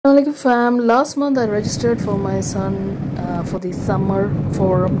Assalamualaikum fam. Last month I registered for my son for the Summer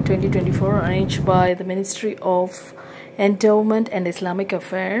Forum 2024 arranged by the Ministry of Endowment and Islamic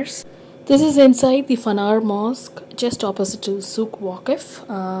Affairs. This is inside the Fanar Mosque, just opposite to Souk Waqif.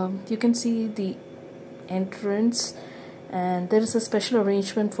 You can see the entrance, and there is a special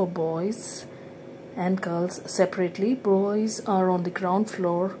arrangement for boys and girls separately. Boys are on the ground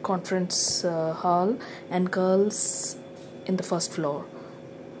floor conference hall and girls in the first floor.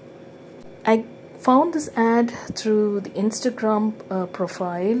 I found this ad through the Instagram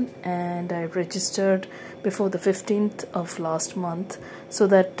profile, and I registered before the 15th of last month so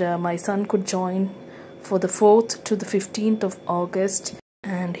that my son could join for the 4th to the 15th of August.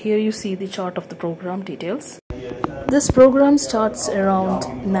 And here you see the chart of the program details. This program starts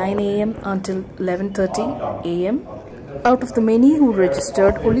around 9 a.m. until 11:30 a.m. Out of the many who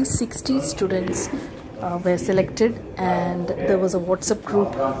registered, only 60 students were selected, and there was a WhatsApp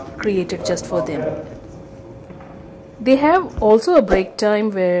group created just for them. They have also a break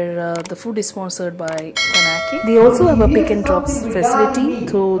time where the food is sponsored by Fanar. They also have a pick and drops facility,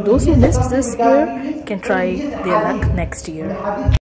 so those who missed this year can try their luck next year.